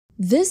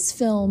This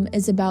film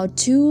is about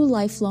two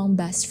lifelong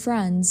best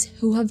friends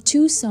who have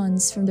two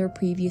sons from their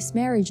previous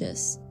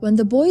marriages. When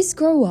the boys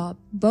grow up,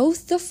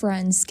 both the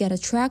friends get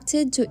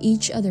attracted to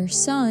each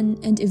other's son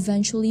and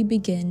eventually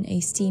begin a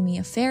steamy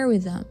affair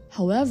with them.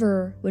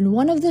 However, when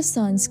one of the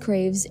sons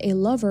craves a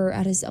lover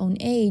at his own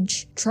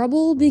age,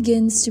 trouble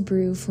begins to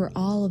brew for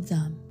all of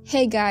them.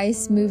 Hey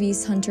guys,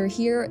 Movies Hunter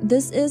here.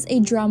 This is a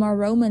drama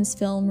romance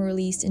film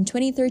released in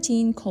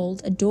 2013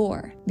 called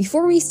Adore.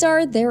 Before we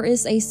start, there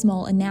is a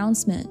small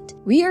announcement.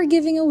 We are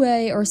giving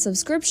away our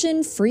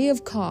subscription free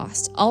of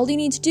cost. All you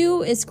need to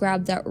do is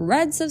grab that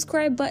red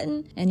subscribe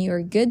button and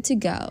you're good to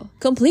go.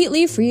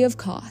 Completely free of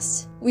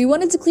cost. We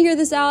wanted to clear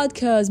this out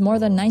because more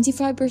than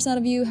 95%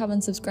 of you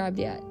haven't subscribed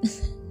yet.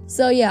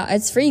 So yeah,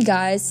 it's free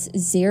guys,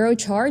 zero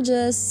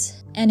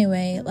charges.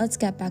 Anyway, let's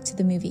get back to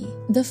the movie.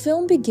 The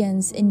film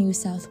begins in New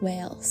South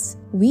Wales.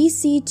 We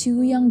see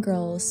two young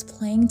girls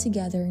playing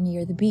together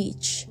near the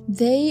beach.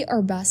 They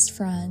are best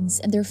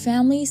friends and their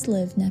families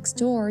live next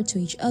door to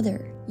each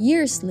other.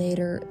 Years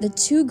later, the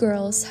two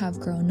girls have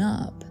grown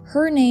up.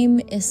 Her name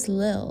is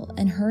Lil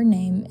and her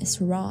name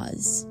is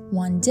Roz.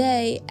 One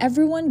day,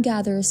 everyone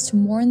gathers to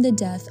mourn the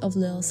death of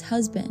Lil's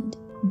husband.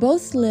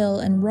 Both Lil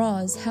and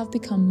Roz have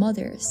become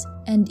mothers,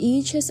 and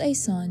each has a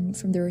son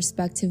from their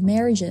respective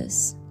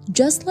marriages.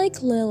 Just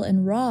like Lil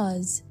and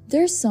Roz,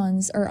 their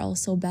sons are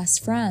also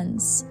best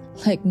friends.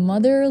 Like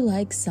mother,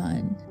 like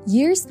son.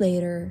 Years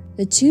later,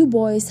 the two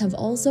boys have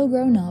also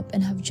grown up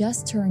and have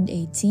just turned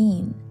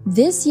 18.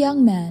 This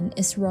young man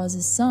is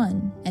Roz's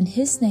son, and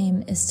his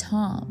name is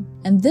Tom.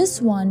 And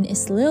this one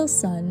is Lil's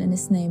son, and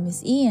his name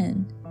is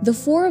Ian. The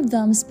four of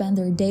them spend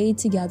their day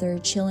together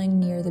chilling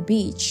near the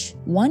beach.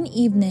 One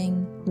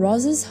evening,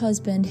 Roz's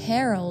husband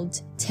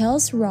Harold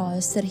tells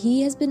Roz that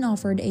he has been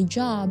offered a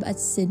job at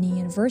Sydney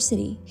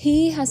University.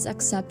 He has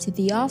accepted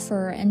the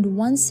offer and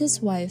wants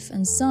his wife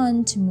and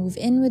son to move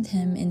in with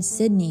him in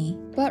Sydney.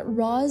 But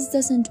Roz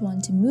doesn't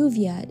want to move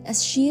yet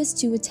as she is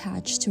too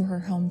attached to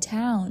her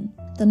hometown.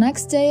 The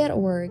next day at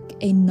work,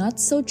 a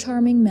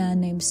not-so-charming man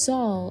named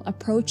Saul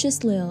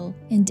approaches Lil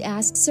and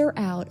asks her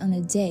out on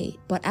a date,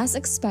 but as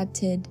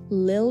expected,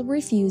 Lil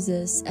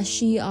refuses as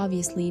she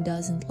obviously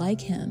doesn't like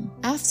him.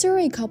 After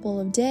a couple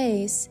of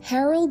days,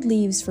 Harold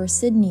leaves for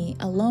Sydney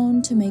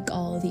alone to make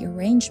all the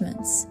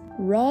arrangements.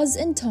 Roz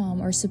and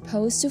Tom are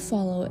supposed to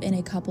follow in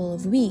a couple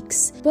of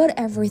weeks, but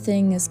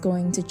everything is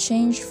going to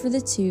change for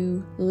the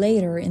two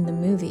later in the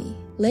movie.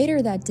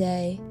 Later that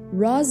day,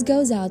 Roz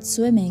goes out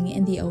swimming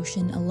in the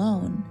ocean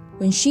alone.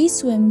 When she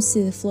swims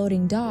to the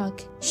floating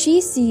dock,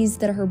 she sees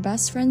that her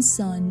best friend's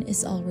son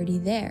is already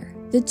there.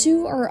 The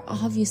two are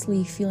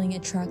obviously feeling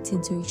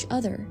attracted to each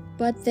other,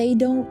 but they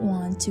don't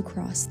want to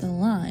cross the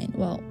line.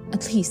 Well,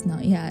 at least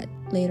not yet.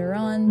 Later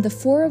on, the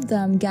four of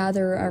them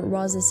gather at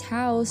Roz's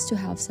house to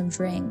have some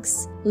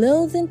drinks.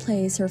 Lil then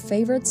plays her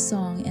favorite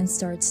song and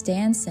starts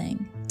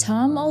dancing.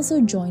 Tom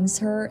also joins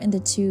her and the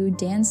two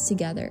dance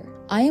together.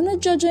 I am not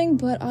judging,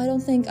 but I don't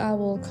think I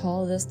will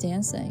call this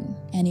dancing.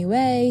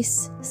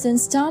 Anyways,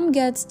 since Tom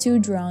gets too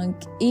drunk,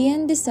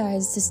 Ian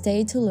decides to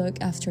stay to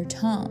look after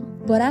Tom.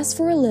 But as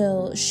for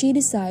Lil, she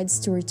decides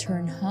to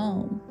return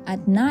home.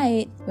 At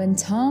night, when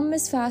Tom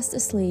is fast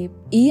asleep,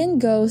 Ian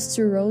goes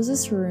to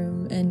Roz's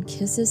room and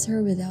kisses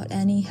her without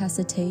any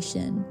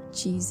hesitation.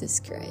 Jesus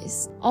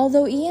Christ.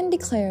 Although Ian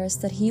declares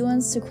that he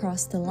wants to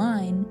cross the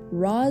line,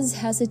 Roz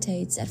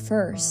hesitates at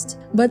first.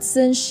 But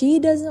since she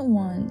doesn't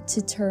want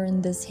to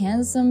turn this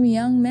handsome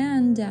young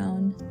man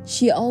down,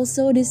 she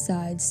also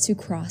decides to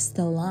cross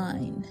the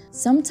line.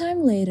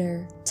 Sometime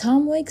later,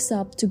 Tom wakes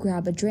up to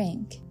grab a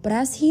drink, but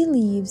as he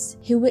leaves,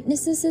 he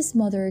witnesses his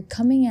mother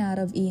coming out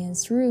of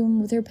Ian's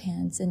room with her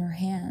pants in her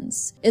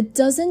hands. It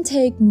doesn't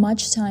take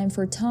much time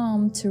for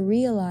Tom to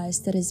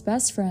realize that his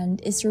best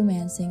friend is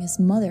romancing his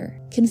mother.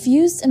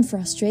 Confused and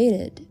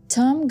frustrated,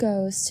 Tom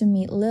goes to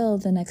meet Lil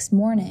the next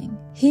morning.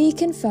 He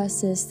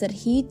confesses that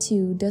he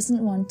too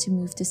doesn't want to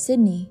move to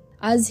Sydney,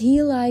 as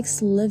he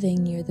likes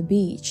living near the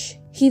beach.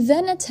 He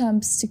then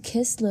attempts to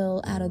kiss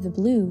Lil out of the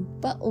blue,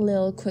 but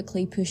Lil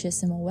quickly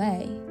pushes him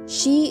away.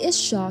 She is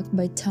shocked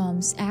by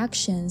Tom's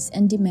actions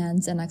and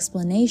demands an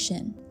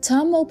explanation.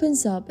 Tom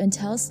opens up and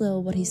tells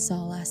Lil what he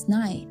saw last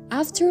night.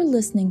 After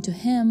listening to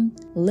him,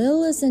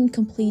 Lil is in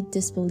complete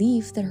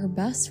disbelief that her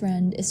best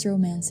friend is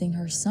romancing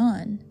her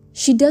son.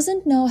 She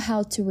doesn't know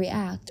how to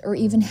react or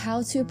even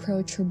how to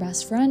approach her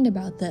best friend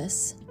about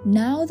this.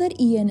 Now that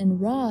Ian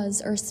and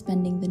Roz are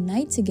spending the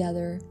night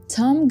together,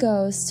 Tom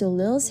goes to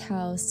Lil's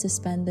house to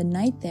spend the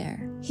night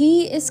there.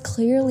 He is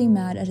clearly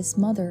mad at his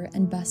mother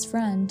and best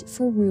friend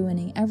for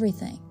ruining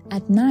everything.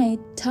 At night,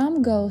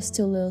 Tom goes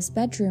to Lil's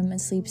bedroom and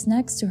sleeps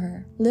next to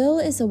her. Lil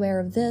is aware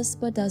of this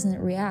but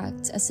doesn't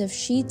react, as if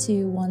she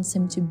too wants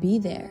him to be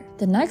there.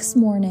 The next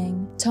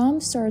morning, Tom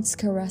starts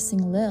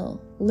caressing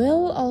Lil.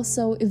 Lil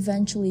also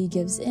eventually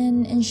gives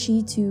in and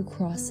she too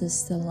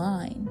crosses the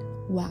line.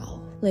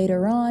 Wow.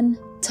 Later on,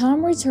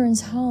 Tom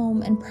returns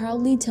home and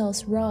proudly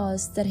tells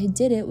Roz that he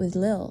did it with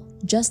Lil,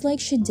 just like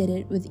she did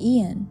it with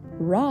Ian.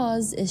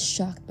 Roz is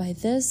shocked by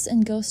this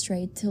and goes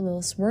straight to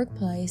Lil's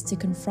workplace to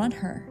confront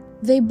her.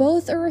 They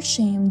both are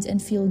ashamed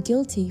and feel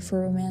guilty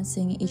for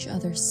romancing each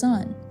other's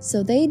son,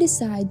 so they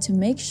decide to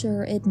make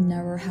sure it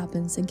never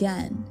happens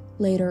again.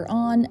 Later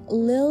on,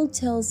 Lil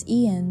tells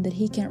Ian that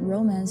he can't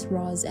romance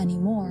Roz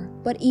anymore,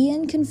 but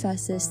Ian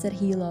confesses that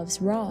he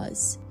loves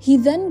Roz. He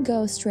then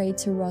goes straight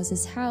to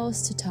Roz's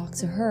house to talk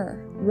to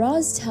her.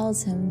 Roz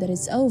tells him that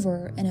it's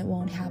over and it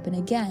won't happen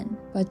again.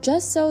 But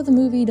just so the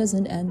movie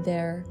doesn't end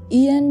there,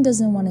 Ian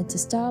doesn't want it to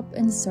stop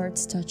and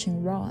starts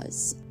touching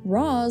Roz.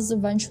 Roz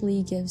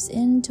eventually gives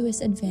in to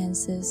his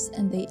advances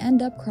and they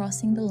end up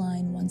crossing the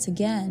line once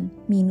again.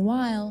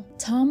 Meanwhile,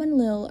 Tom and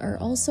Lil are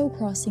also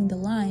crossing the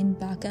line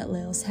back at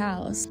Lil's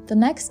house. The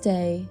next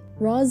day,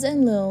 Roz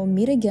and Lil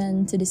meet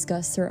again to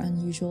discuss their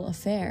unusual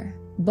affair.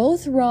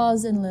 Both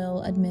Roz and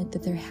Lil admit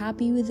that they're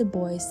happy with the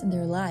boys in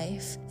their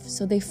life,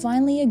 so they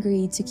finally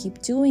agree to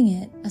keep doing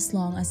it as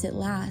long as it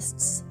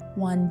lasts.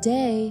 One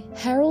day,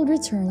 Harold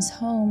returns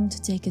home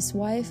to take his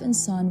wife and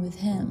son with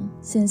him,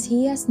 since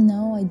he has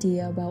no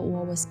idea about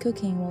what was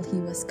cooking while he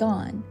was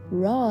gone.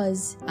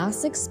 Roz,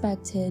 as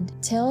expected,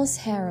 tells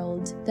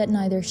Harold that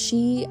neither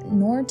she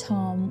nor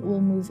Tom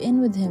will move in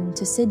with him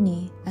to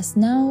Sydney, as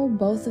now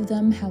both of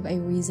them have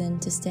a reason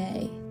to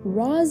stay.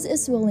 Roz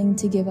is willing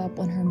to give up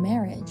on her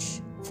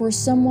marriage for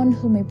someone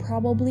who may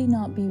probably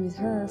not be with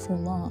her for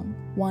long.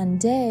 One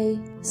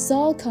day,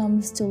 Saul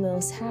comes to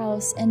Lil's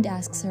house and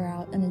asks her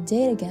out on a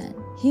date again.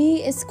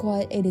 He is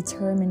quite a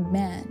determined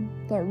man,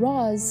 but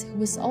Roz,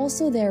 who is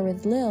also there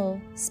with Lil,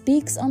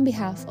 speaks on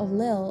behalf of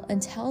Lil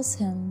and tells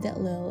him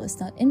that Lil is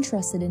not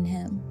interested in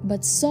him.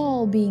 But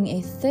Saul, being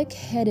a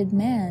thick-headed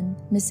man,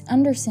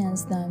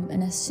 misunderstands them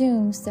and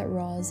assumes that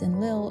Roz and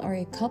Lil are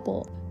a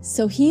couple.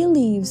 So he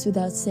leaves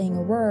without saying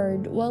a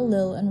word while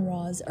Lil and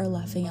Roz are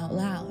laughing out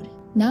loud.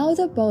 Now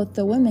that both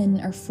the women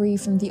are free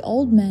from the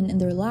old men in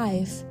their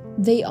life,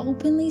 they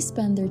openly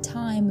spend their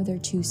time with their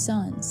two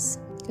sons.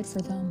 Good for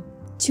them.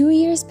 2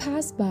 years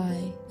pass by,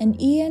 and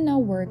Ian now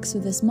works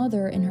with his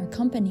mother in her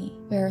company,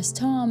 whereas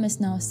Tom is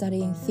now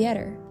studying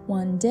theater.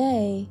 One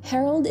day,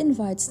 Harold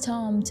invites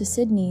Tom to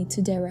Sydney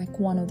to direct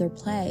one of their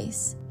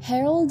plays.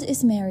 Harold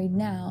is married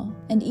now,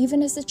 and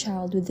even has a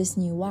child with his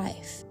new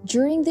wife.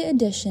 During the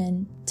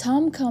audition,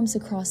 Tom comes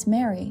across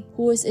Mary,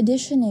 who is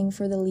auditioning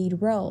for the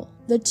lead role.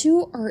 The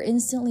two are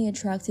instantly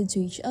attracted to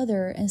each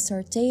other and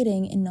start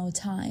dating in no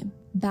time.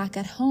 Back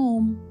at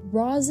home,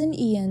 Roz and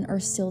Ian are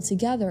still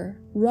together.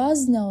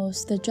 Roz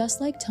knows that just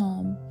like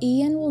Tom,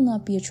 Ian will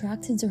not be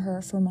attracted to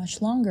her for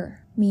much longer.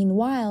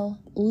 Meanwhile,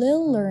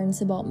 Lil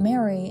learns about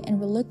Mary and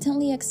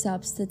reluctantly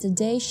accepts that the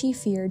day she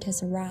feared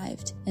has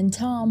arrived, and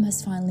Tom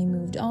has finally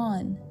moved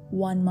on.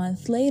 1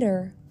 month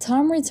later,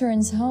 Tom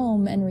returns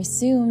home and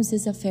resumes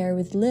his affair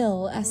with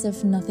Lil as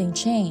if nothing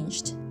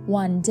changed.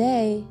 One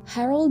day,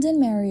 Harold and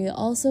Mary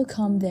also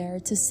come there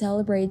to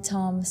celebrate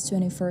Tom's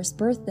 21st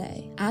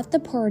birthday. At the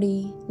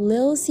party,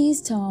 Lil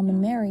sees Tom and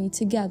Mary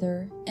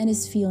together and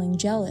is feeling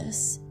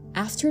jealous.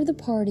 After the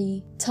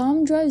party,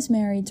 Tom drives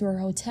Mary to her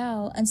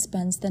hotel and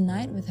spends the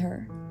night with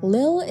her.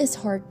 Lil is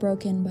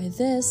heartbroken by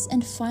this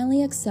and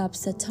finally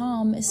accepts that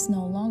Tom is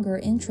no longer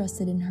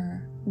interested in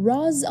her.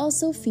 Roz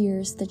also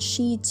fears that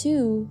she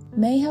too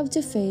may have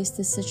to face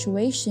this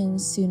situation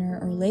sooner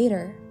or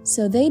later,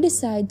 so they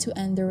decide to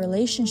end their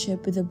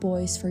relationship with the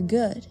boys for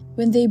good.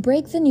 When they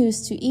break the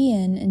news to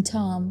Ian and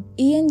Tom,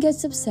 Ian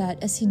gets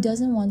upset as he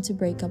doesn't want to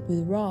break up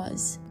with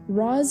Roz.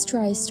 Roz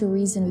tries to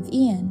reason with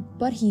Ian,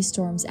 but he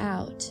storms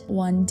out.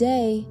 One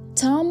day,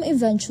 Tom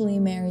eventually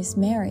marries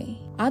Mary.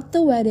 At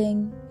the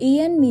wedding,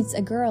 Ian meets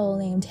a girl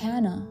named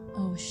Hannah.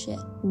 Oh shit.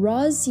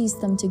 Roz sees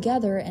them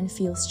together and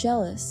feels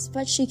jealous,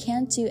 but she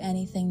can't do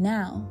anything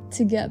now.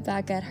 To get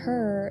back at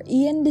her,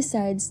 Ian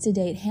decides to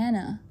date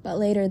Hannah. But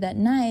later that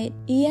night,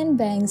 Ian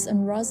bangs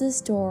on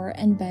Roz's door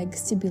and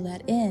begs to be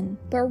let in.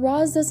 But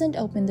Roz doesn't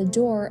open the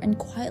door and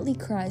quietly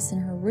cries in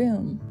her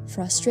room.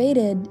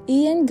 Frustrated,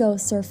 Ian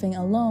goes surfing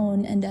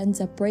alone and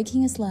ends up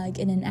breaking his leg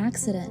in an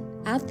accident.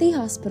 At the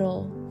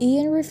hospital,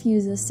 Ian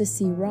refuses to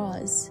see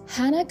Roz.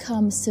 Hannah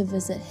comes to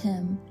visit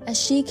him, as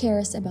she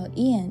cares about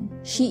Ian.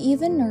 She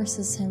even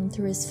nurses him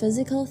through his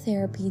physical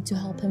therapy to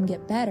help him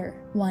get better.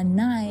 One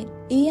night,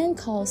 Ian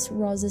calls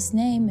Roz's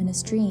name in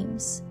his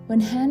dreams. When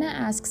Hannah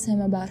asks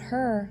him about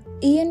her,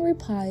 Ian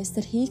replies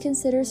that he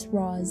considers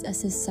Roz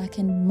as his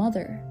second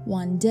mother.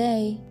 One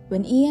day,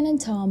 when Ian and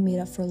Tom meet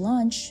up for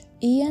lunch,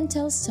 Ian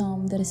tells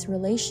Tom that his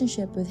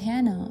relationship with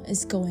Hannah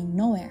is going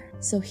nowhere,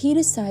 so he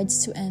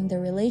decides to end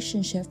their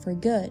relationship for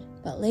good.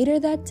 But later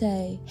that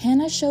day,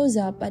 Hannah shows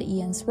up at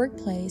Ian's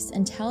workplace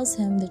and tells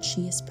him that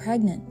she is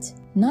pregnant.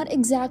 Not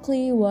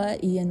exactly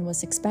what Ian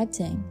was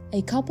expecting.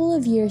 A couple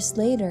of years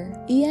later,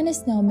 Ian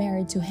is now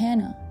married to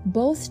Hannah.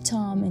 Both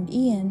Tom and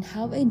Ian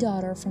have a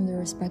daughter from their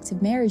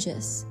respective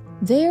marriages.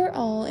 They are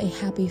all a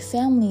happy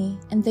family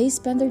and they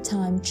spend their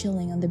time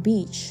chilling on the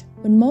beach.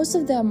 When most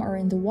of them are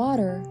in the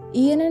water,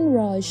 Ian and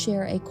Roz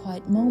share a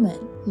quiet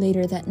moment.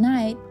 Later that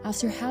night,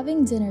 after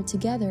having dinner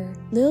together,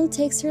 Lil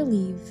takes her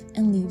leave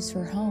and leaves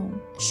for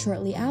home.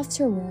 Shortly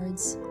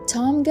afterwards,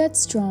 Tom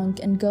gets drunk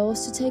and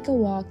goes to take a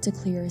walk to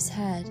clear his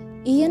head.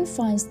 Ian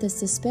finds this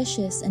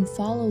suspicious and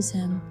follows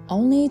him,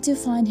 only to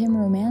find him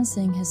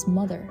romancing his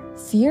mother.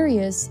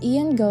 Furious,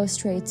 Ian goes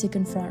straight to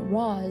confront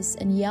Roz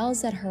and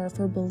yells at her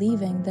for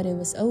believing that it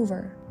was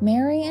over.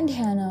 Mary and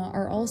Hannah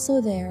are also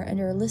there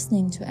and are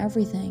listening to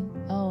everything.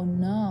 Oh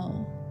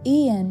no.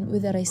 Ian,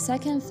 without a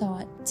second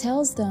thought,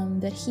 tells them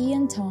that he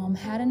and Tom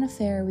had an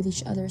affair with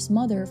each other's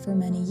mother for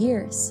many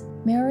years.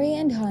 Mary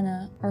and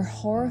Hannah are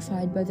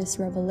horrified by this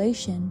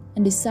revelation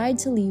and decide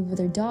to leave with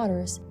their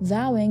daughters,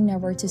 vowing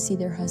never to see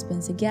their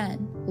husbands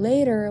again.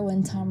 Later,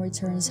 when Tom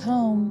returns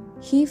home,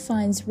 he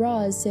finds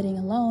Roz sitting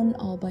alone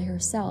all by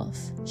herself.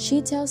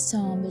 She tells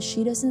Tom that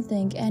she doesn't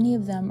think any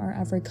of them are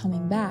ever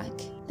coming back.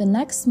 The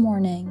next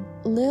morning,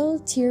 Lil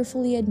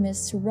tearfully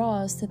admits to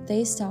Roz that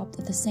they stopped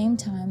at the same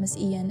time as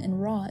Ian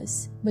and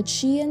Roz, but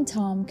she and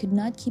Tom could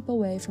not keep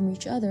away from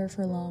each other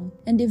for long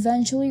and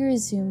eventually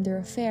resumed their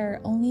affair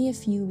only a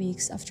few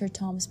weeks after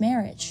Tom's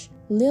marriage.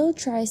 Lil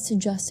tries to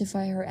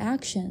justify her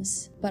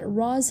actions, but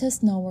Roz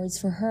has no words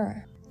for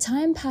her.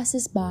 Time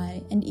passes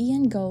by and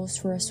Ian goes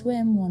for a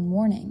swim one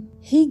morning.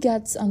 He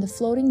gets on the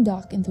floating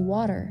dock in the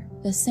water,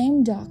 the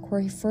same dock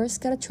where he first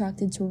got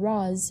attracted to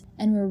Roz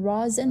and where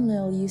Roz and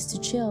Lil used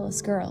to chill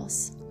as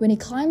girls. When he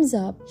climbs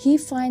up, he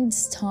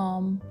finds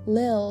Tom,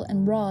 Lil,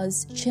 and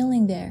Roz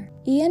chilling there.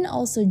 Ian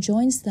also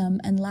joins them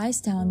and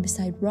lies down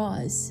beside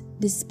Roz.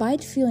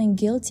 Despite feeling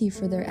guilty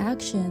for their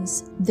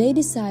actions, they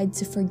decide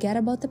to forget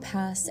about the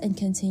past and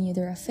continue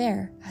their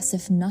affair as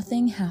if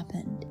nothing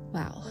happened.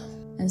 Wow.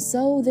 And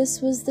so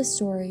this was the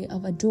story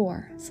of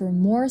Adore. For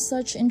more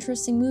such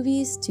interesting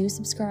movies, do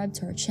subscribe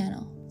to our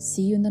channel.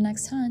 See you in the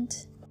next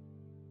hunt.